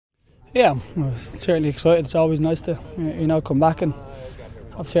Yeah, I'm certainly excited. It's always nice to come back, and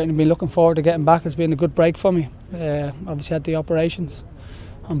I've certainly been looking forward to getting back. It's been a good break for me. Obviously had the operations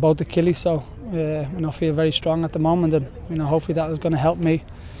on both Achilles, so I feel very strong at the moment, and hopefully that is going to help me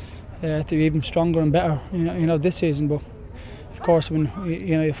to be even stronger and better this season. But of course, when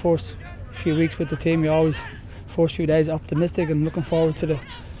your first few weeks with the team, you're always first few days optimistic and looking forward to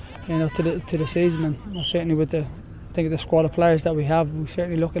the season. And certainly with the squad of players that we have, we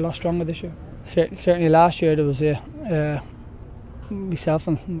certainly look a lot stronger this year. Certainly last year there was myself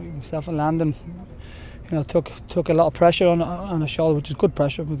and Landon took a lot of pressure on a shoulder, which is good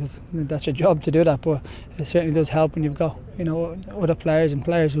pressure because that's your job to do that. But it certainly does help when you've got other players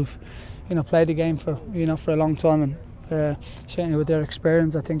who've played the game for a long time, and certainly with their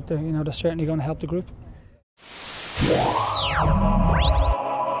experience, I think they're certainly going to help the group.